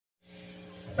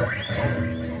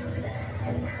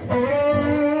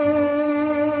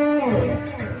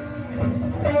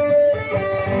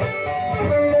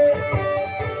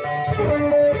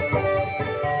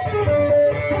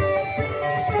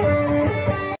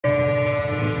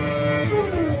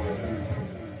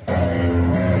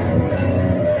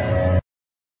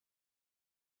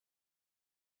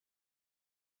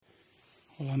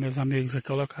Olá meus amigos,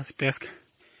 aqui é o caça&pesca.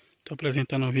 Tô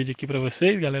apresentando um vídeo aqui pra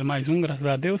vocês, galera, mais um, graças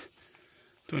a Deus.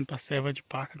 Tô indo pra seva de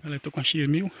paca, galera, tô com a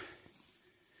X1000.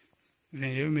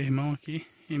 Vem eu e meu irmão aqui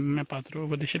e minha patroa,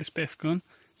 vou deixar eles pescando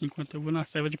enquanto eu vou na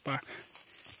seva de paca.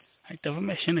 Aí tava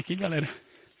mexendo aqui, galera.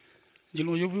 De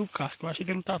longe eu vi o casco, eu achei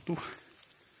que era um tatu.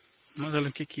 Mas olha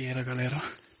o que era, galera.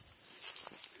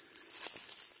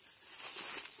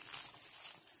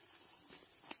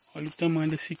 Olha o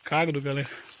tamanho desse cágado, galera.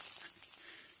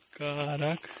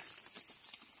 Caraca.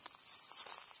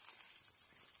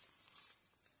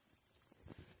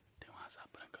 Tem uma asa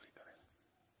branca ali, galera.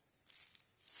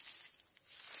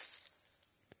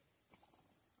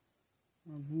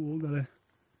 Voou, galera.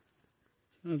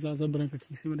 Tinha umas asas brancas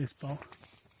aqui em cima desse pau.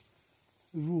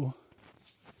 Voou.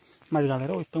 Mas,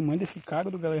 galera, olha o tamanho desse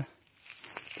cágado, galera.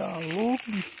 Tá louco,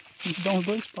 bicho. A gente dá uns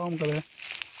 2 palmos, galera.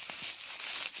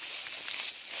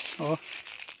 Ó.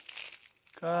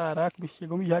 Caraca, o bicho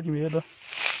chegou a mijar de medo, ó.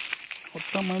 Olha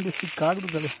o tamanho desse cágado,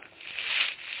 galera.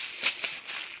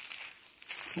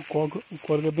 O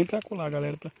córrego é bem triangular,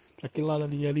 galera. Pra aquele lado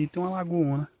ali. Ali tem uma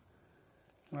lagoa.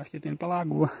 Eu acho que ele tem pra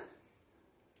lagoa.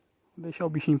 Vou deixar o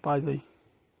bicho em paz aí.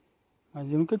 Mas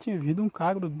eu nunca tinha visto um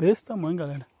cágado desse tamanho,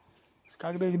 galera. Esse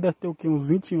cágado aí deve ter o quê? Uns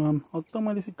 20 anos. Olha o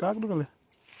tamanho desse cágado, galera.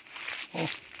 Ó. O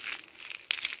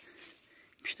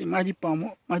bicho tem mais de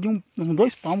palmo. Mais de uns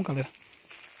 2 palmos, galera.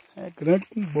 É grande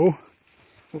com boa.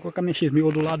 Vou colocar minha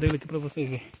X1000 do lado dele aqui pra vocês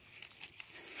verem.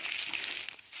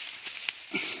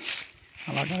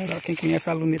 Olha lá, galera. Quem conhece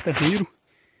a luneta Hiro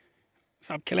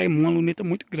sabe que ela é uma luneta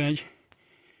muito grande.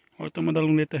 Olha o tamanho da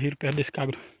luneta Hiro perto desse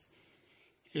cágado.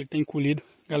 Ele tem encolhido.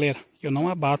 Galera, eu não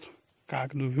abato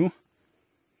cágado, viu?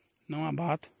 Não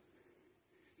abato.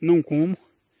 Não como.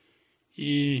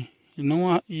 E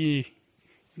não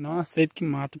aceito que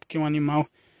mata, porque é um animal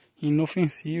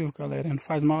inofensivo, galera, não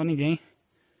faz mal a ninguém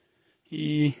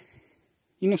e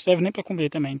não serve nem para comer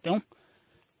também, então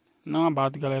não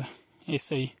abato, galera. É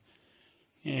isso aí.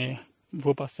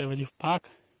 Vou para a seva de paca,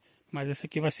 mas esse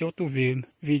aqui vai ser outro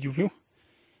vídeo, viu?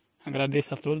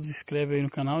 Agradeço a todos, se inscreve aí no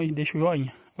canal e deixa o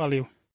joinha. Valeu!